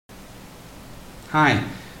Hi,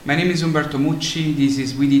 my name is Umberto Mucci. This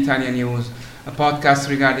is With Italian News, a podcast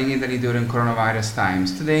regarding Italy during coronavirus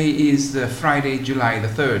times. Today is Friday, July the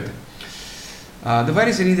 3rd. The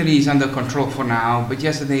virus in Italy is under control for now, but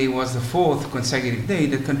yesterday was the fourth consecutive day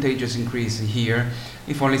that contagious increase here,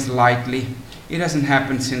 if only slightly. It hasn't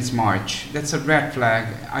happened since March. That's a red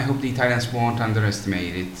flag. I hope the Italians won't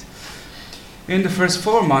underestimate it. In the first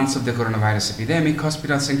 4 months of the coronavirus epidemic,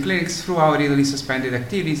 hospitals and clinics throughout Italy suspended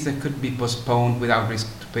activities that could be postponed without risk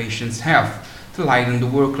to patients' health, to lighten the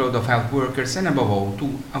workload of health workers and above all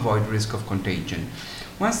to avoid risk of contagion.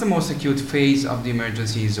 Once the most acute phase of the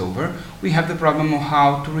emergency is over, we have the problem of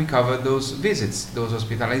how to recover those visits, those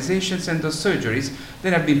hospitalizations and those surgeries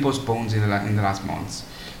that have been postponed in the last months.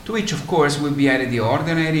 To which, of course, will be added the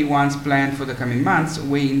ordinary ones planned for the coming months,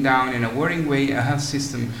 weighing down in a worrying way a health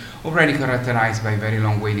system already characterized by very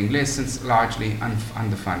long waiting lists and largely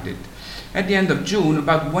underfunded. At the end of June,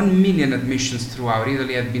 about 1 million admissions throughout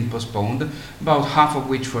Italy had been postponed, about half of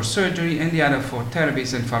which for surgery and the other for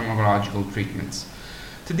therapies and pharmacological treatments.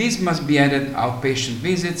 To these must be added outpatient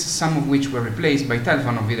visits, some of which were replaced by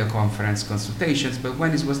telephone or video conference consultations, but when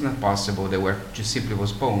this was not possible, they were just simply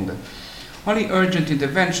postponed. Only urgent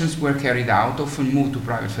interventions were carried out, often moved to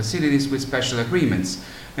private facilities with special agreements,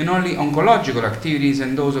 and only oncological activities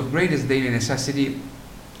and those of greatest daily necessity,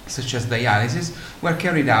 such as dialysis, were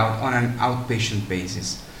carried out on an outpatient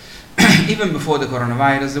basis. Even before the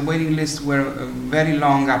coronavirus, the waiting lists were very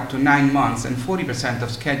long, up to 9 months, and 40% of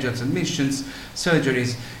scheduled admissions,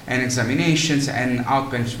 surgeries, and examinations and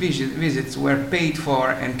outpatient visits were paid for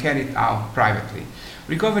and carried out privately.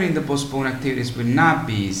 Recovering the postponed activities will not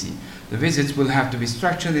be easy. The visits will have to be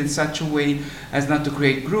structured in such a way as not to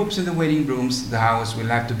create groups in the waiting rooms. The hours will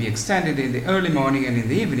have to be extended in the early morning and in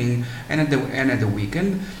the evening and at the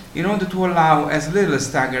weekend in order to allow as little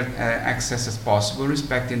staggered access as possible,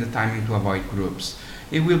 respecting the timing to avoid groups.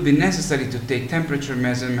 It will be necessary to take temperature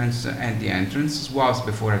measurements at the entrance, swabs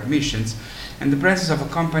before admissions, and the presence of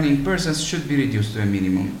accompanying persons should be reduced to a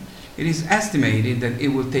minimum. It is estimated that it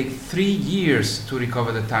will take 3 years to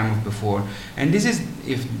recover the time of before, and this is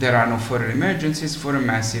if there are no further emergencies for a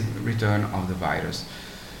massive return of the virus.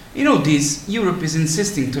 In all this, Europe is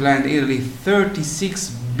insisting to lend Italy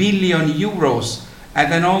 36 billion euros at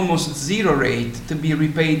an almost zero rate to be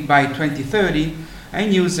repaid by 2030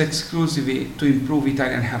 and used exclusively to improve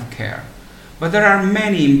Italian healthcare. But there are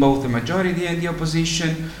many in both the majority and the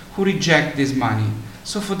opposition who reject this money,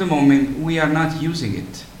 so for the moment we are not using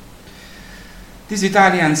it. These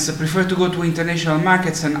Italians prefer to go to international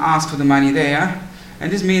markets and ask for the money there,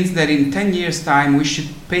 and this means that in 10 years' time we should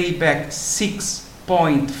pay back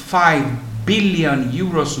 6.5 billion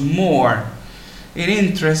euros more in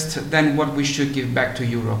interest than what we should give back to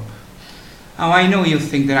Europe. Now, I know you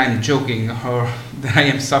think that I'm joking or that I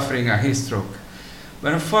am suffering a heat stroke,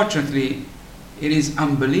 but unfortunately it is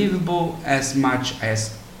unbelievable as much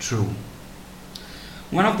as true.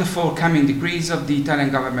 One of the forthcoming decrees of the Italian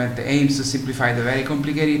government aims to simplify the very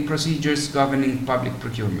complicated procedures governing public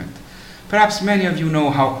procurement. Perhaps many of you know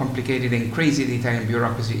how complicated and crazy the Italian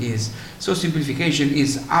bureaucracy is, so simplification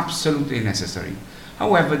is absolutely necessary.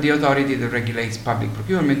 However, the authority that regulates public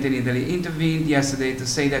procurement in Italy intervened yesterday to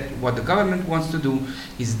say that what the government wants to do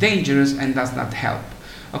is dangerous and does not help.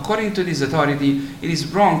 According to this authority, it is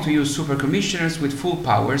wrong to use super commissioners with full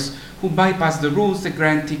powers who bypass the rules that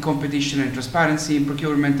guarantee competition and transparency in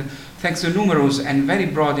procurement thanks to numerous and very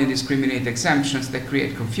broad and indiscriminate exemptions that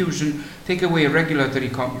create confusion, take away regulatory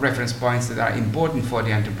reference points that are important for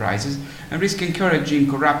the enterprises, and risk encouraging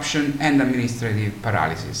corruption and administrative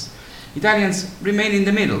paralysis. Italians remain in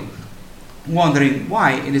the middle, wondering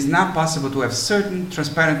why it is not possible to have certain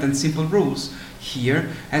transparent and simple rules here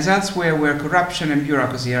as elsewhere where corruption and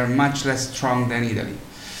bureaucracy are much less strong than Italy.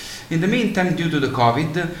 In the meantime, due to the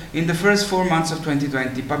COVID, in the first 4 months of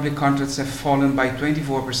 2020, public contracts have fallen by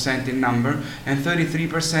 24% in number and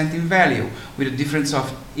 33% in value, with a difference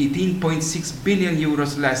of 18.6 billion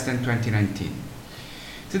euros less than 2019.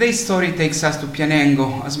 Today's story takes us to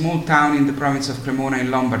Pianengo, a small town in the province of Cremona in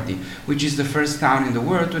Lombardy, which is the first town in the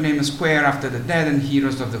world to name a square after the dead and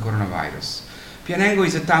heroes of the coronavirus. Pianengo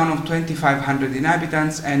is a town of 2,500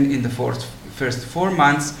 inhabitants, and in the first 4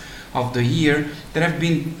 months of the year, there have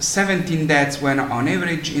been 17 deaths when on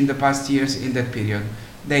average in the past years in that period,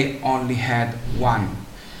 they only had 1.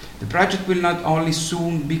 The project will not only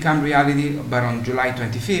soon become reality, but on July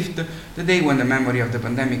 25th, the day when the memory of the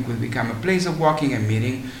pandemic will become a place of walking and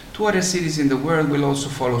meeting, 2 other cities in the world will also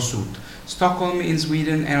follow suit, Stockholm in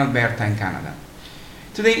Sweden and Alberta in Canada.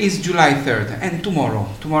 Today is July 3rd, and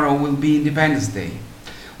tomorrow will be Independence Day.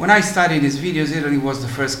 When I studied these videos, Italy was the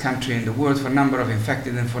first country in the world for number of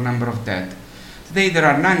infected and for number of dead. Today there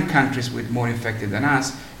are 9 countries with more infected than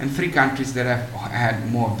us and 3 countries that have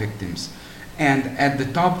had more victims. And at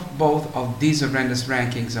the top both of these horrendous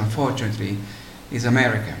rankings, unfortunately, is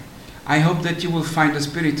America. I hope that you will find the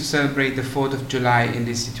spirit to celebrate the 4th of July in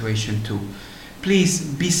this situation too. Please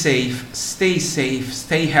be safe,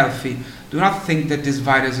 stay healthy. Do not think that this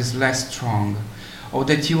virus is less strong or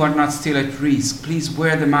that you are not still at risk. Please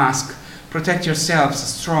wear the mask, protect yourselves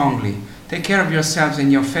strongly, take care of yourselves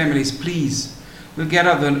and your families, please. We'll get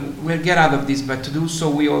out of this, but to do so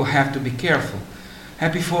we all have to be careful.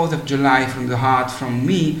 Happy 4th of July from the heart, from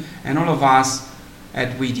me and all of us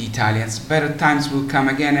at We the Italians. Better times will come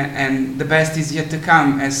again, and the best is yet to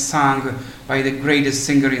come, as sung by the greatest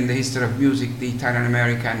singer in the history of music, the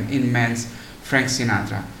Italian-American immense Frank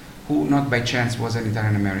Sinatra, who not by chance was an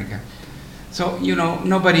Italian-American. So, you know,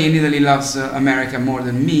 nobody in Italy loves America more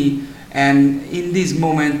than me, and in this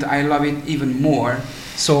moment I love it even more.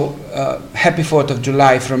 So, happy 4th of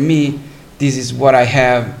July from me. This is what I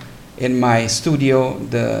have in my studio.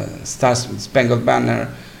 The Star Spangled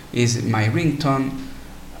Banner is my ringtone.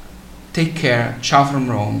 Take care. Ciao from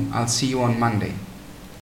Rome. I'll see you on Monday.